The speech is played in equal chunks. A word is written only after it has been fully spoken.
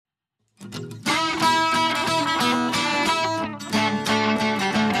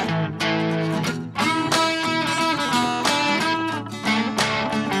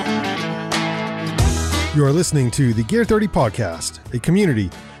You are listening to the Gear 30 podcast, a community,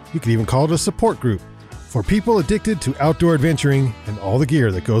 you could even call it a support group, for people addicted to outdoor adventuring and all the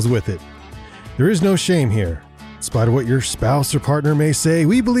gear that goes with it. There is no shame here. In spite of what your spouse or partner may say,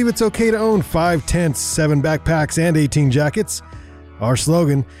 we believe it's okay to own 5 tents, 7 backpacks, and 18 jackets. Our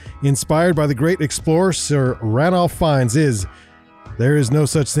slogan, inspired by the great explorer Sir Ranulph Fiennes, is, there is no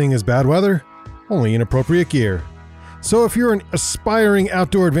such thing as bad weather, only inappropriate gear. So if you're an aspiring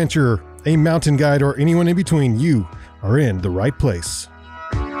outdoor adventurer, a mountain guide, or anyone in between, you are in the right place.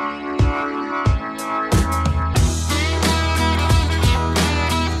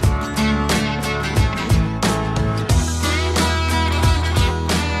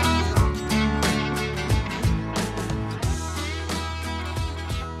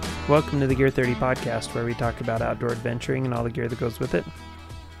 Welcome to the Gear 30 podcast, where we talk about outdoor adventuring and all the gear that goes with it.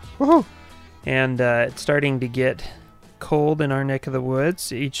 Woohoo! And it's starting to get cold in our neck of the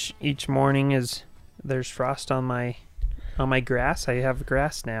woods. Each morning there's frost on my grass. I have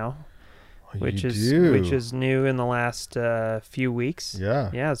grass now, which is new in the last few weeks.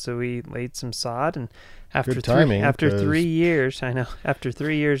 Yeah. So we laid some sod, and after 3 years, after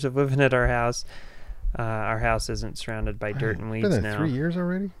 3 years of living at our house isn't surrounded by dirt and weeds been now. 3 years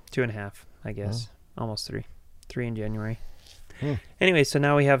already? 2.5, I guess. Almost 3. 3 in January. Anyway, so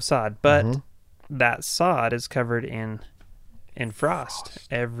now we have sod, but that sod is covered in frost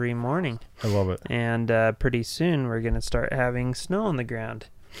every morning. I love it. And pretty soon we're going to start having snow on the ground.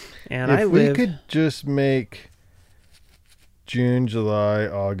 And if we could just make June, July,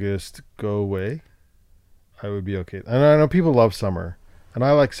 August go away, I would be okay. And I know people love summer, and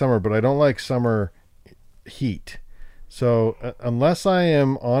I like summer, but I don't like summer heat. So unless I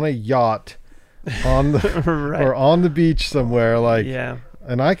am on a yacht on the right. or on the beach somewhere,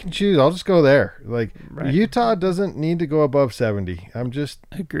 and I can choose, I'll just go there. Right. Utah doesn't need to go above 70.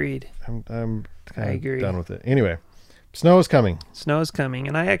 Agreed. I'm kind of done with it. Anyway, snow is coming.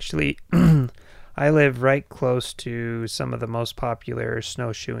 And I actually I live right close to some of the most popular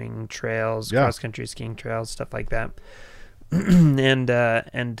snowshoeing trails, cross-country skiing trails, stuff like that.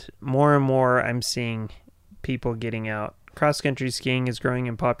 and more I'm seeing people getting out. Cross-country skiing is growing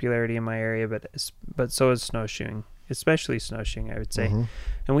in popularity in my area, but so is snowshoeing, especially snowshoeing, I would say.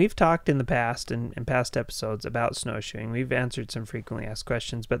 And we've talked in the past, in past episodes, about snowshoeing. We've answered some frequently asked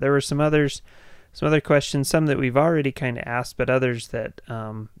questions, but there were some other questions, some that we've already kind of asked, but others that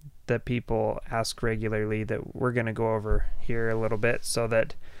people ask regularly that we're going to go over here a little bit, so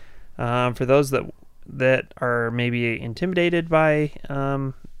that for those that are maybe intimidated by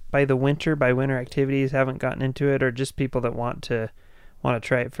winter activities, haven't gotten into it, or just people that want to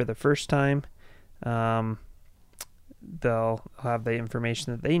try it for the first time, they'll have the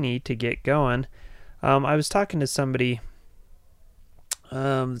information that they need to get going. I was talking to somebody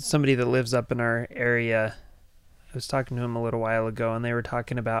that lives up in our area. I was talking to him a little while ago, and they were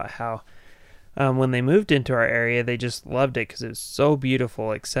talking about how when they moved into our area, they just loved it because it was so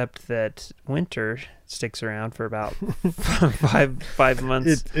beautiful, except that winter sticks around for about five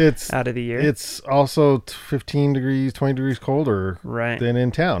months out of the year. It's also 15 degrees, 20 degrees colder than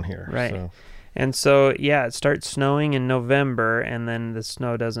in town here. Right. So. And so, it starts snowing in November, and then the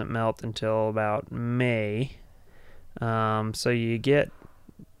snow doesn't melt until about May. So you get,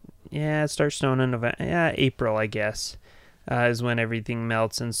 it starts snowing in November, April, I guess. Is when everything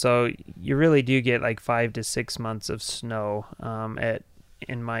melts, and so you really do get like 5 to 6 months of snow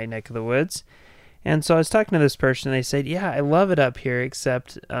in my neck of the woods. And so I was talking to this person, and they said, I love it up here,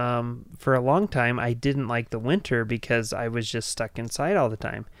 except for a long time I didn't like the winter because I was just stuck inside all the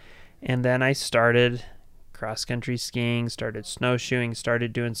time. And then I started cross-country skiing, started snowshoeing,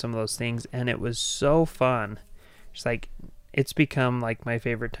 started doing some of those things, and it was so fun. It's become like my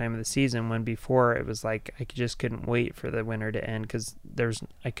favorite time of the season, when before it was like I just couldn't wait for the winter to end because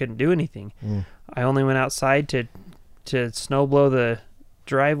I couldn't do anything. I only went outside to snow blow the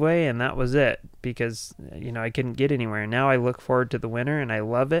driveway, and that was it, because I couldn't get anywhere. And now I look forward to the winter, and I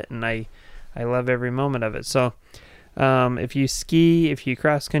love it, and I love every moment of it. So if you ski, if you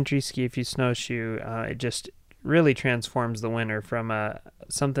cross-country ski, if you snowshoe, it just really transforms the winter from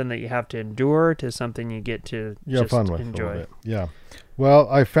something that you have to endure to something you get to just fun with, enjoy. Yeah. Well,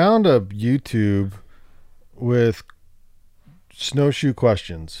 I found a YouTube with snowshoe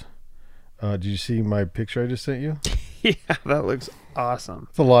questions. Did you see my picture I just sent you? Yeah, that looks awesome.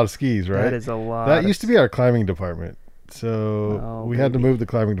 It's a lot of skis, right? That is a lot. That used to be our climbing department. So we had to move the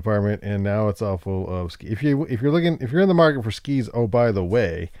climbing department, and now it's all full of ski. If you're in the market for skis, oh, by the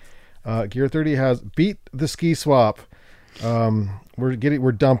way, Gear 30 has beat the ski swap.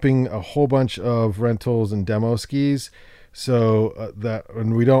 We're dumping a whole bunch of rentals and demo skis So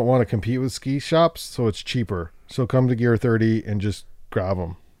and we don't want to compete with ski shops, so it's cheaper. So come to Gear 30 and just grab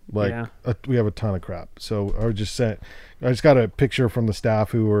them. We have a ton of crap. So I just got a picture from the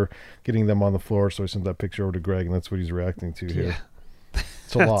staff who were getting them on the floor. So I sent that picture over to Greg, and that's what he's reacting to here.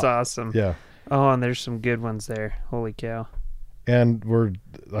 It's a lot. That's awesome. Yeah. Oh, and there's some good ones there. Holy cow. And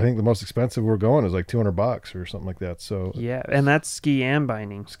I think the most expensive we're going is like $200 or something like that. So yeah. And that's ski and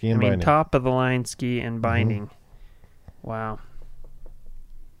binding. Binding. Top of the line ski and binding. Mm-hmm. Wow.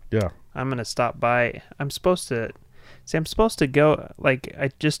 Yeah. I'm going to stop by. I'm supposed to go, like I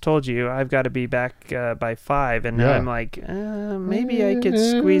just told you, I've got to be back by 5, and now I'm like, maybe I could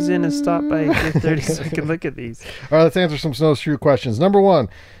squeeze in and stop by Gear 30 so I can look at these. All right, let's answer some snowshoe questions. Number 1,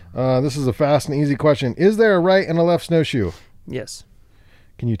 this is a fast and easy question. Is there a right and a left snowshoe? Yes.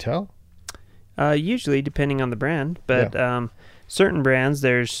 Can you tell? Usually, depending on the brand, but certain brands,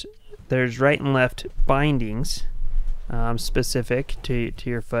 there's right and left bindings. Specific to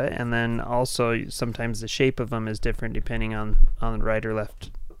your foot, and then also sometimes the shape of them is different depending on the right or left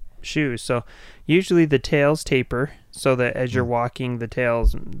shoe. So usually the tails taper so that as you're walking, the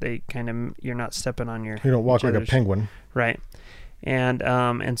tails, they kind of, you're not stepping on you don't walk like a penguin, right?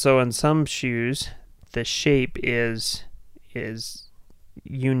 And so in some shoes the shape is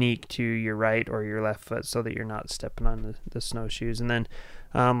unique to your right or your left foot so that you're not stepping on the snowshoes. And then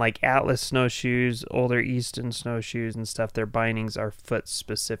like Atlas snowshoes, older Easton snowshoes and stuff, their bindings are foot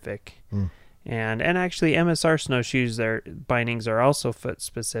specific. And actually MSR snowshoes, their bindings are also foot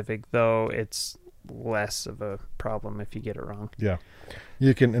specific, though it's less of a problem if you get it wrong. Yeah.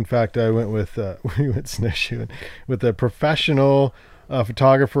 You can, in fact, I went with we went snowshoeing with a professional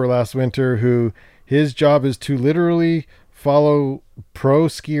photographer last winter who his job is to literally follow pro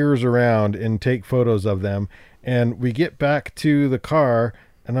skiers around and take photos of them. And we get back to the car,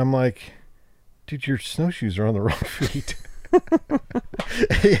 and I'm like, dude, your snowshoes are on the wrong feet.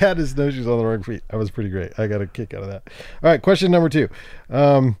 He had his snowshoes on the wrong feet. That was pretty great. I got a kick out of that. All right, question number 2.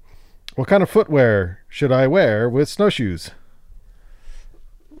 What kind of footwear should I wear with snowshoes?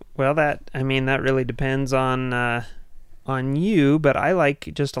 Well, that really depends on you, but I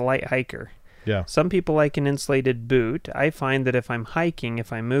like just a light hiker. Yeah. Some people like an insulated boot. I find that if I'm hiking,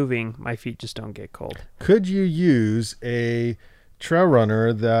 if I'm moving, my feet just don't get cold. Could you use a trail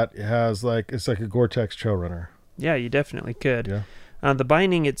runner that has it's like a Gore-Tex trail runner? Yeah, you definitely could. Yeah. The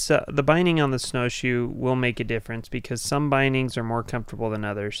binding on the snowshoe will make a difference because some bindings are more comfortable than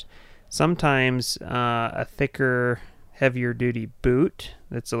others. Sometimes a thicker, heavier duty boot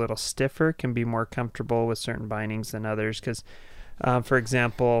that's a little stiffer can be more comfortable with certain bindings than others because, for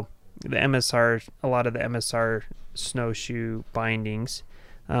example, a lot of the MSR snowshoe bindings,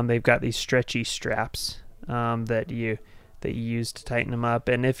 they've got these stretchy straps that you use to tighten them up.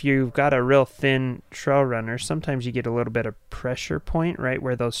 And if you've got a real thin trail runner, sometimes you get a little bit of pressure point right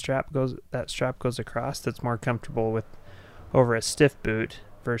where that strap goes across. That's more comfortable with over a stiff boot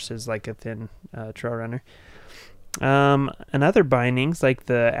versus like a thin trail runner. And other bindings like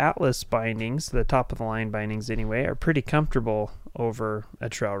the Atlas bindings, the top of the line bindings anyway, are pretty comfortable over a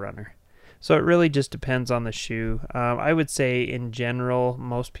trail runner. So it really just depends on the shoe. I would say in general,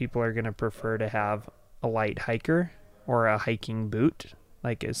 most people are going to prefer to have a light hiker or a hiking boot,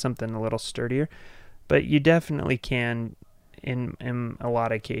 like something a little sturdier. But you definitely can, in a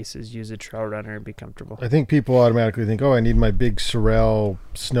lot of cases, use a trail runner and be comfortable. I think people automatically think, I need my big Sorel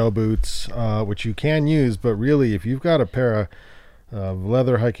snow boots, which you can use. But really, if you've got a pair of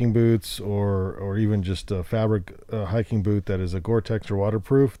leather hiking boots or even just a fabric hiking boot that is a Gore-Tex or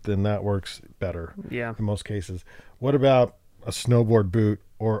waterproof, then that works better. Yeah. In most cases. What about a snowboard boot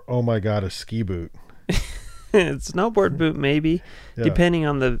or, oh my God, a ski boot? Snowboard boot maybe, depending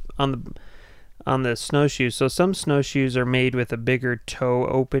on the snowshoe. So some snowshoes are made with a bigger toe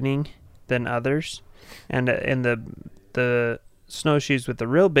opening than others, and the snowshoes with the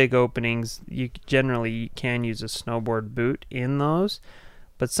real big openings, you generally can use a snowboard boot in those.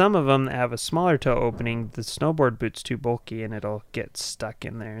 But some of them have a smaller toe opening. The snowboard boot's too bulky and it'll get stuck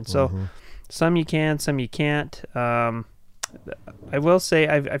in there. And so some you can, some you can't. I will say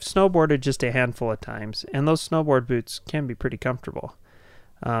I've snowboarded just a handful of times, and those snowboard boots can be pretty comfortable.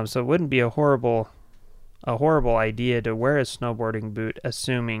 So it wouldn't be a horrible idea to wear a snowboarding boot,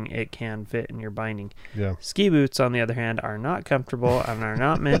 assuming it can fit in your binding. Yeah. Ski boots, on the other hand, are not comfortable and are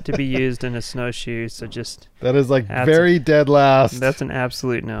not meant to be used in a snowshoe. So that is very dead last. That's an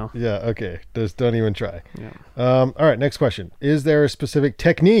absolute no. Yeah. Okay. Just don't even try. Yeah. All right. Next question: is there a specific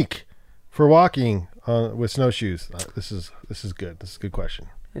technique for walking with snowshoes? This is good. This is a good question.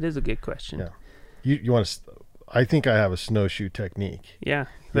 It is a good question. Yeah. You want to? I think I have a snowshoe technique. Yeah,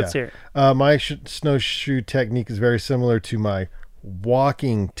 let's hear it. My snowshoe technique is very similar to my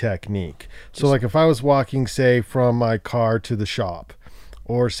walking technique. So like if I was walking, say, from my car to the shop,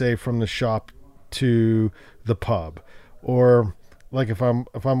 or say from the shop to the pub, or like if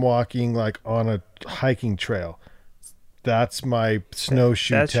I'm walking like on a hiking trail, that's my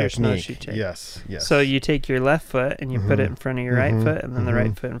snowshoe That's technique. your snowshoe technique. Yes. So you take your left foot and you put it in front of your right foot, and then the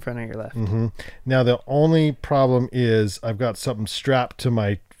right foot in front of your left. Now the only problem is I've got something strapped to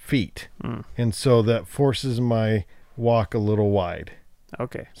my feet, and so that forces my walk a little wide.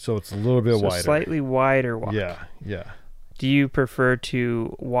 Okay. So it's a little bit wider. Slightly wider walk. Yeah. Do you prefer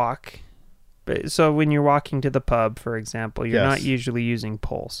to walk? So when you're walking to the pub, for example, you're not usually using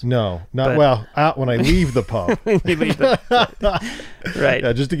poles. No, out when I leave the pub. You leave right.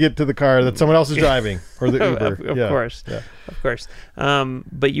 Yeah, just to get to the car that someone else is driving, or the Uber. Of course. Yeah. Of course.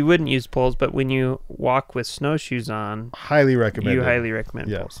 But you wouldn't use poles, but when you walk with snowshoes on, highly recommend. You highly recommend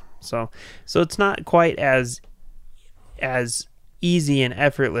poles. So it's not quite as easy and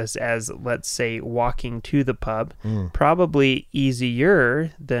effortless as, let's say, walking to the pub. Probably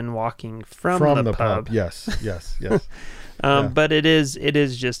easier than walking from the pub. Yes. But it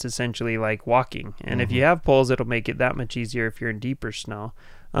is just essentially like walking. And if you have poles, it'll make it that much easier if you're in deeper snow.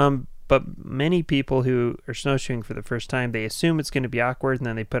 But many people who are snowshoeing for the first time, they assume it's going to be awkward, and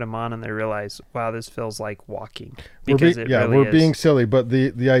then they put them on and they realize, wow, this feels like walking. Because we're being silly, but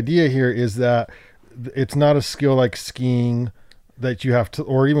the idea here is that it's not a skill like skiing that you have to,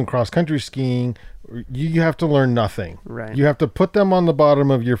 or even cross-country skiing. You have to learn nothing. Right. You have to put them on the bottom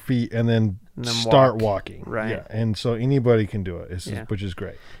of your feet and then start walking. Right. Yeah. And so anybody can do it, which is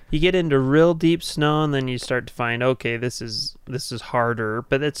great. You get into real deep snow, and then you start to find, okay, this is harder.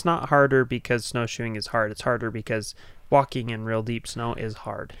 But it's not harder because snowshoeing is hard. It's harder because walking in real deep snow is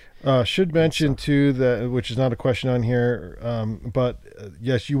hard. Should mention too that, which is not a question on here, but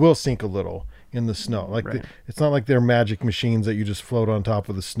yes, you will sink a little in the snow. Like it's not like they're magic machines that you just float on top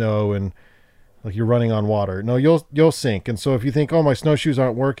of the snow and like you're running on water. No, you'll sink. And so if you think, oh, my snowshoes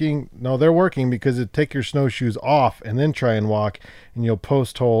aren't working, no, they're working, because it take your snowshoes off and then try and walk, and you'll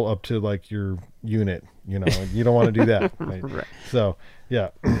post hole up to like your unit. You don't want to do that. Right? Right. So yeah.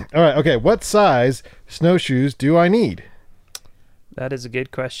 All right. Okay. What size snowshoes do I need? That is a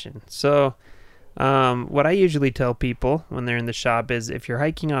good question. So what I usually tell people when they're in the shop is, if you're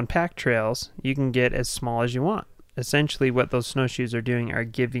hiking on pack trails, you can get as small as you want. Essentially what those snowshoes are doing are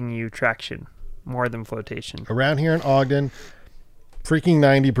giving you traction more than flotation. Around here in Ogden, freaking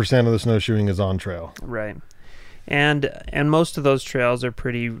 90% of the snowshoeing is on trail. Right. And most of those trails are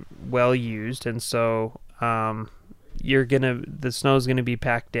pretty well used, and so the snow is gonna be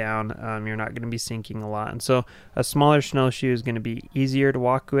packed down. You're not gonna be sinking a lot, and so a smaller snowshoe is gonna be easier to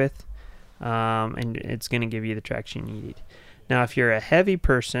walk with, and it's gonna give you the traction you need. Now, if you're a heavy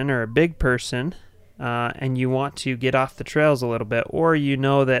person or a big person, and you want to get off the trails a little bit, or you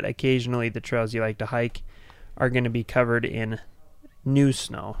know that occasionally the trails you like to hike are going to be covered in new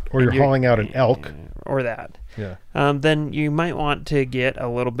snow, or you're hauling out an elk, or that, yeah, then you might want to get a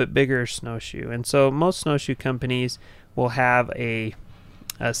little bit bigger snowshoe. And so most snowshoe companies will have a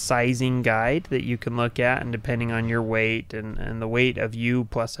sizing guide that you can look at, and depending on your weight and the weight of you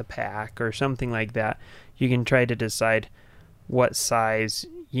plus a pack or something like that, you can try to decide what size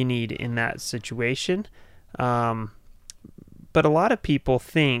you need in that situation. But a lot of people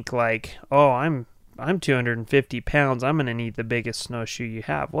think like, oh, I'm 250 pounds, I'm going to need the biggest snowshoe you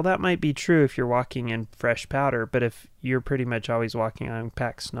have. Well, that might be true if you're walking in fresh powder, but if you're pretty much always walking on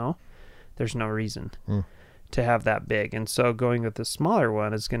packed snow, there's no reason to have that big. And so going with the smaller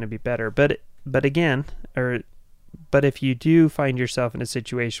one is going to be better. But if you do find yourself in a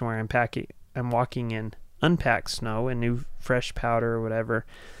situation where I'm walking in unpacked snow and new fresh powder or whatever,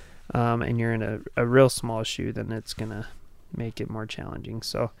 and you're in a real small shoe, then it's gonna make it more challenging.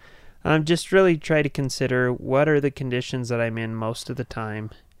 So just really try to consider what are the conditions that I'm in most of the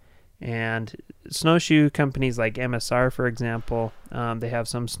time. And snowshoe companies like MSR, for example, they have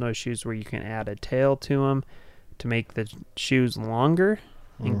some snowshoes where you can add a tail to them to make the shoes longer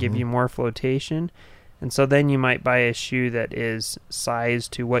and give you more flotation. And so then you might buy a shoe that is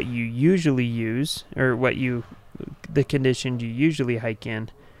sized to what you usually use, or the conditions you usually hike in,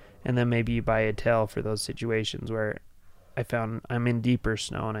 and then maybe you buy a tail for those situations where I found I'm in deeper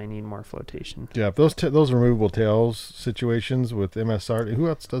snow and I need more flotation. Yeah, if those removable tails situations with MSR, who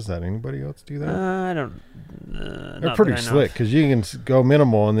else does that? Anybody else do that? I don't. They're pretty slick, because you can go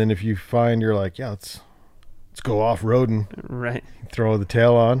minimal, and then if you find you're like, yeah, let's go off-roading, right, throw the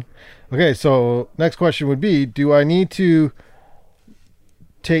tail on. Okay, so next question would be, do I need to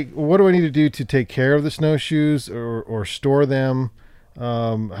what do I need to do to take care of the snowshoes or store them?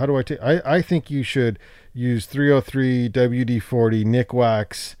 How do I take? I think you should use 303 WD-40 Nick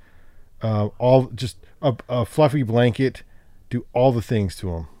Wax, all just a fluffy blanket. Do all the things to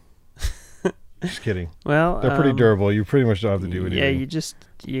them. Just kidding. Well, they're pretty durable. You pretty much don't have to do anything. Yeah,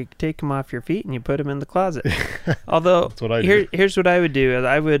 you take them off your feet and you put them in the closet. Although, that's what I do. Here's what I would do.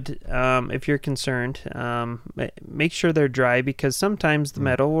 I would, if you're concerned, make sure they're dry because sometimes the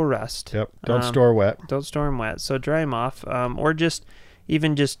metal will rust. Yep. Don't store wet. Don't store them wet. So dry them off, or just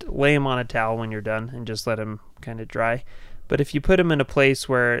lay them on a towel when you're done and just let them kind of dry. But if you put them in a place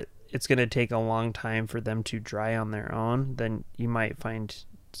where it's going to take a long time for them to dry on their own, then you might find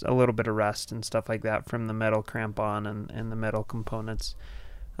a little bit of rust and stuff like that from the metal crampon and the metal components.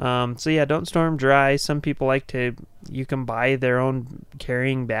 So yeah, don't store them dry. Some people you can buy their own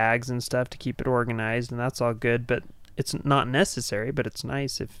carrying bags and stuff to keep it organized, and that's all good, but it's not necessary, but it's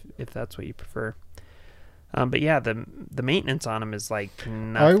nice if that's what you prefer. But yeah, the maintenance on them is like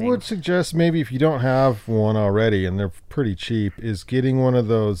nothing. I would suggest maybe if you don't have one already, and they're pretty cheap, is getting one of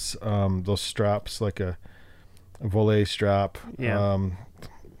those straps, like a volet strap. Yeah.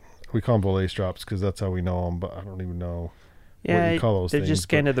 We call them volet straps because that's how we know them, but I don't even know what you call those they're things. just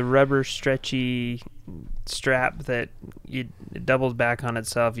kind of the rubber stretchy strap that it doubles back on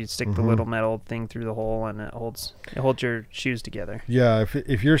itself. You stick the little metal thing through the hole, and it holds your shoes together. Yeah,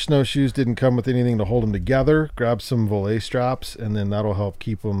 if your snowshoes didn't come with anything to hold them together, grab some volet straps, and then that'll help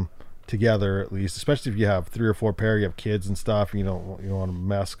keep them together at least. Especially if you have 3 or 4 pair, you have kids and stuff, you don't want a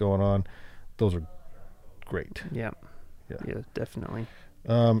mess going on. Those are great. Yeah, definitely.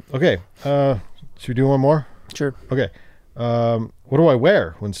 Okay, should we do one more? Sure. Okay. What do I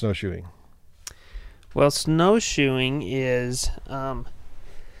wear when snowshoeing? Well, snowshoeing is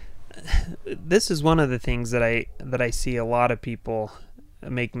this is one of the things that I see a lot of people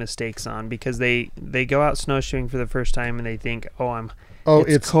make mistakes on because they go out snowshoeing for the first time and they think,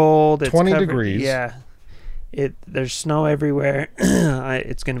 it's cold, it's 20 covered. degrees. Yeah. There's snow everywhere.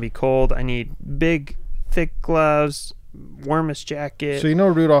 It's going to be cold. I need big, thick gloves, warmest jacket. So you know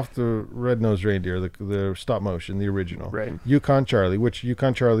Rudolph the Red-Nosed Reindeer, the stop motion, the original. Right. Yukon Charlie, which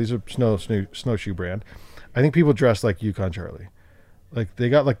Yukon Charlie's a snowshoe brand. I think people dress like Yukon Charlie. Like they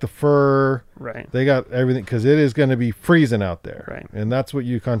got like the fur. Right. They got everything because it is going to be freezing out there. Right. And that's what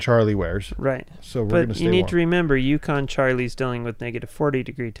Yukon Charlie wears. Right. So we're going to stay warm. You need to remember Yukon Charlie's dealing with negative 40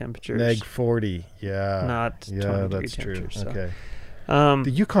 degree temperatures. Neg 40. Yeah. Not 20 degree that's temperatures. true. So. Okay.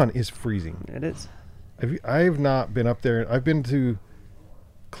 The The Yukon is freezing. It is. I've not been up there. I've been to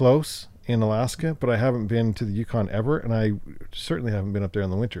close in Alaska, but I haven't been to the Yukon ever, and I certainly haven't been up there in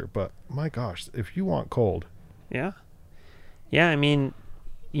the winter. But my gosh, if you want cold. Yeah. Yeah, I mean,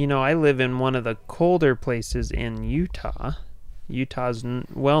 I live in one of the colder places in Utah. Utah's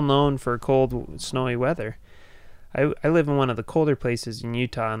well known for cold, snowy weather. I live in one of the colder places in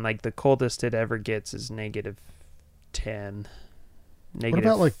Utah, and like the coldest it ever gets is negative 10, negative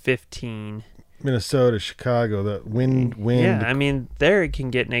what about, like, 15. Minnesota, Chicago, the wind. Yeah, I mean, there it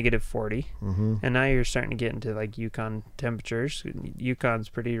can get negative 40. Mm-hmm. And now you're starting to get into like Yukon temperatures. Yukon's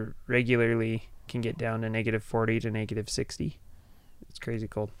pretty regularly can get down to negative 40 to negative 60. It's crazy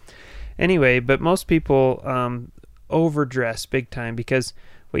cold. Anyway, but most people overdress big time because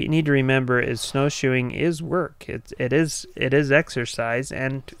what you need to remember is snowshoeing is work. It is exercise,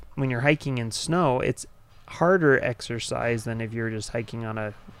 and when you're hiking in snow, it's harder exercise than if you're just hiking on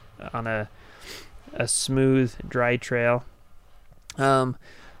a smooth, dry trail. A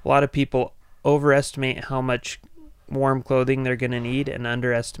lot of people overestimate how much warm clothing they're going to need and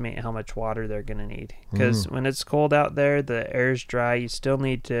underestimate how much water they're going to need. Because when it's cold out there, the air's dry. You still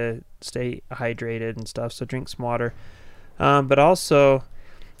need to stay hydrated and stuff, so drink some water. But also,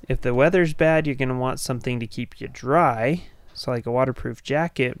 if the weather's bad, you're going to want something to keep you dry. So like a waterproof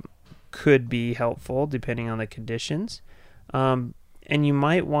jacket could be helpful depending on the conditions. And you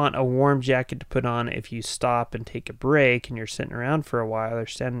might want a warm jacket to put on if you stop and take a break and you're sitting around for a while or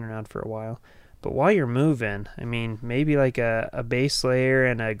standing around for a while. But while you're moving, I mean, maybe like a base layer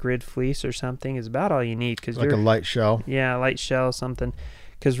and a grid fleece or something is about all you need. Cause like a light shell. Yeah, a light shell, something.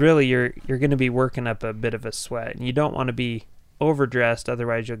 Because really you're going to be working up a bit of a sweat. And you don't want to be overdressed,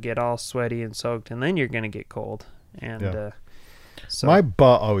 otherwise you'll get all sweaty and soaked, and then you're going to get cold. And so my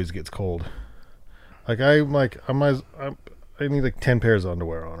butt always gets cold. Like I need like 10 pairs of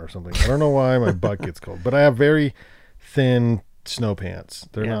underwear on or something. I don't know why my butt gets cold, but I have very thin snow pants.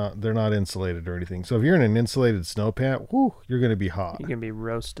 They're not insulated or anything. So if you're in an insulated snow pant, you're going to be hot. You're going to be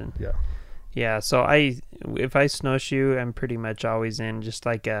roasting. Yeah. Yeah. So if I snowshoe, I'm pretty much always in just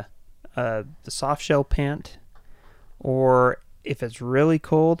like the soft shell pant or if it's really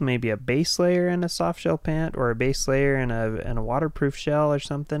cold, maybe a base layer in a soft shell pant or a base layer in a waterproof shell or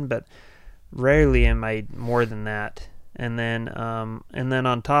something, but rarely am I more than that. And then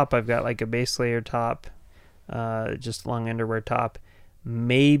on top, I've got like a base layer top, just long underwear top,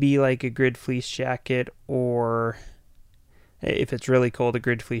 maybe like a grid fleece jacket, or if it's really cold, a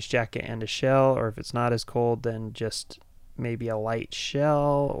grid fleece jacket and a shell, or if it's not as cold, then just maybe a light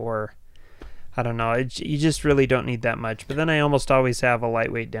shell, or I don't know. You just really don't need that much. But then I almost always have a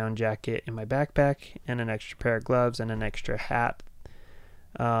lightweight down jacket in my backpack and an extra pair of gloves and an extra hat,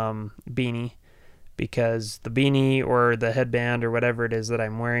 beanie, because the beanie or the headband or whatever it is that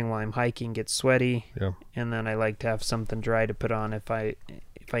I'm wearing while I'm hiking gets sweaty. Yeah. And then I like to have something dry to put on if I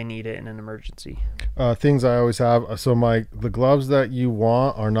need it in an emergency. Things I always have. So the gloves that you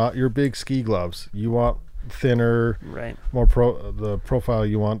want are not your big ski gloves. You want thinner, right? More the profile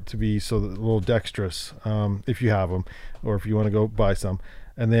you want to be, so that a little dexterous, if you have them, or if you want to go buy some.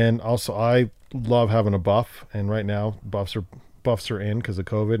 And then also, I love having a buff, and right now buffs are in because of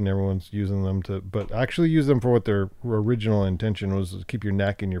COVID, and everyone's using them but actually use them for what their original intention was, to keep your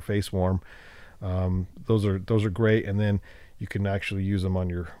neck and your face warm. Those are great, and then you can actually use them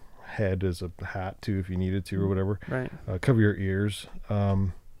on your head as a hat too if you needed to, or whatever. Right. Cover your ears.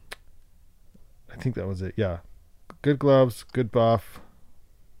 I think that was it. Yeah. Good gloves, good buff.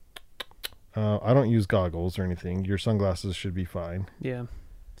 I don't use goggles or anything. Your sunglasses should be fine. Yeah.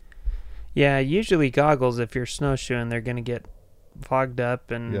 Yeah, usually goggles, if you're snowshoeing, they're going to get fogged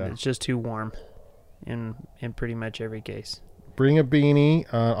up, and it's just too warm in pretty much every case. Bring a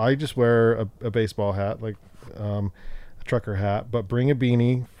beanie. I just wear a baseball hat, like a trucker hat, but bring a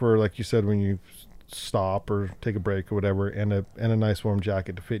beanie for, like you said, when you stop or take a break or whatever, and a nice warm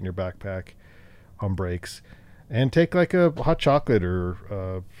jacket to fit in your backpack on breaks, and take like a hot chocolate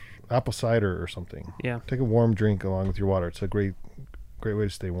or apple cider or something. Yeah. Take a warm drink along with your water. It's a great way to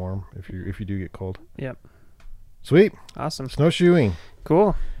stay warm if you do get cold. Yep. Sweet. Awesome. Snowshoeing.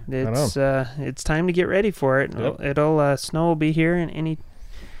 Cool. It's time to get ready for it. Yep. It'll snow will be here in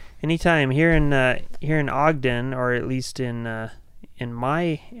any time here in Ogden, or at least in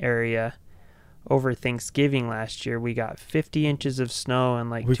my area. Over Thanksgiving last year, we got 50 inches of snow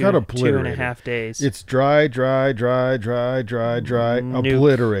in like 2.5 days. It's dry,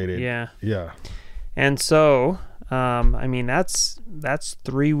 obliterated. Yeah. Yeah. And so, I mean, that's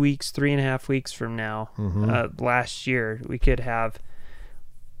 3.5 weeks from now. Mm-hmm. Last year, we could have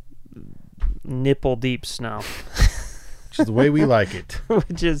nipple deep snow. Which is the way we like it.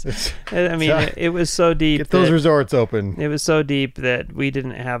 Which is, I mean, it was so deep. Get those resorts open. It was so deep that we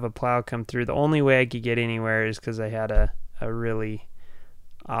didn't have a plow come through. The only way I could get anywhere is because I had a really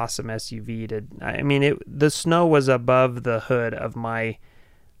awesome SUV. The snow was above the hood of my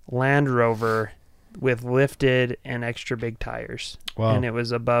Land Rover with lifted and extra big tires. Wow. And it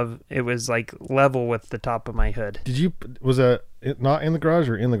was like level with the top of my hood. Was it not in the garage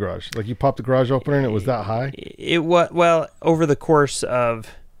or in the garage? Like you popped the garage opener and it was that high? It was, well, over the course of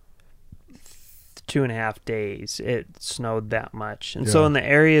 2.5 days, it snowed that much. And so in the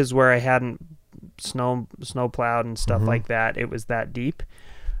areas where I hadn't snow plowed and stuff like that, it was that deep.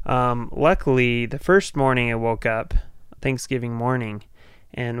 Luckily, the first morning I woke up, Thanksgiving morning,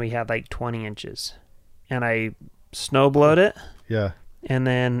 and we had like 20 inches. And I snowblowed it. Yeah. And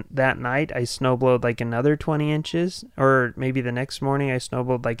then that night I snowblowed like another 20 inches, or maybe the next morning I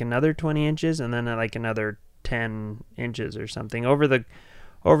snowblowed like another 20 inches, and then like another 10 inches or something. Over the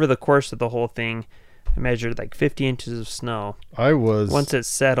course of the whole thing, I measured like 50 inches of snow. Once it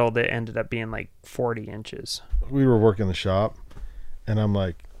settled, it ended up being like 40 inches. We were working the shop, and I'm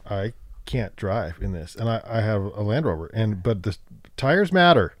like, I can't drive in this. And I have a Land Rover, but the tires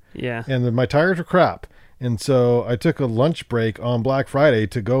matter. Yeah. And my tires are crap. And so I took a lunch break on Black Friday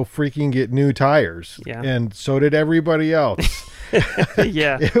to go freaking get new tires. Yeah. And so did everybody else.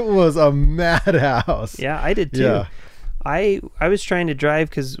 Yeah. It was a madhouse. Yeah, I did too. Yeah. I was trying to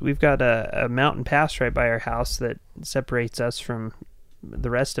drive because we've got a mountain pass right by our house that separates us from the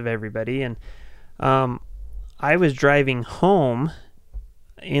rest of everybody. And I was driving home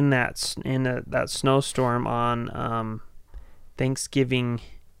in that snowstorm on Thanksgiving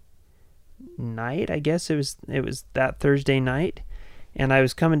night. I guess it was that Thursday night, and I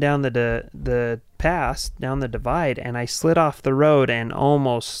was coming down the pass, down the divide, and I slid off the road and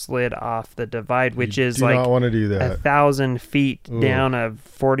almost slid off the divide, which is like not want to do that. 1,000 feet down a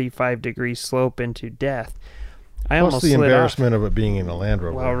 45-degree slope into death. I Plus almost the slid embarrassment off. Of it being in a Land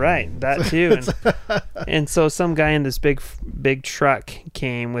Rover. Well, right, that too. And so some guy in this big truck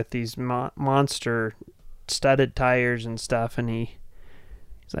came with these monster studded tires and stuff, and he's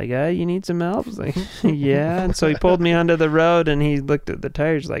He's like, you need some help? I was like, yeah. And so he pulled me onto the road, and he looked at the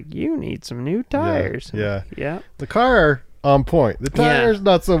tires like, you need some new tires. Yeah. Yeah. The car on point. The tires,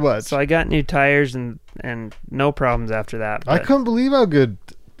 not so much. So I got new tires and no problems after that. I couldn't believe how good,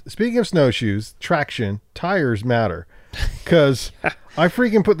 speaking of snowshoes, traction, tires matter. Because I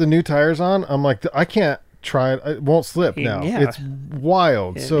freaking put the new tires on. I'm like, I can't try it. It won't slip now. Yeah. It's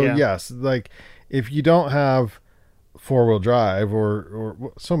wild. So yes, like if you don't have 4-wheel drive or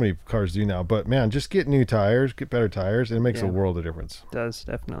so many cars do now, but man, just get new tires, get better tires, and it makes a world of difference. It does,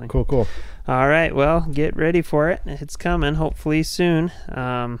 definitely. Cool. All right, well, get ready for it. It's coming, hopefully soon.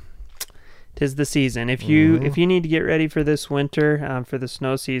 'Tis the season. If you need to get ready for this winter, for the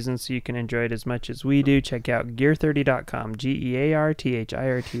snow season, so you can enjoy it as much as we do, check out gear30.com,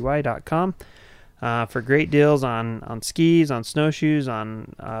 gearthirty.com, for great deals on skis, on snowshoes,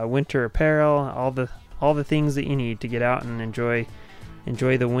 on winter apparel, all the things that you need to get out and enjoy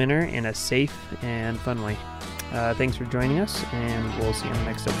the winter in a safe and fun way. Thanks for joining us, and we'll see you on the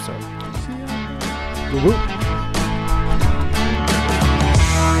next episode. Woo-hoo.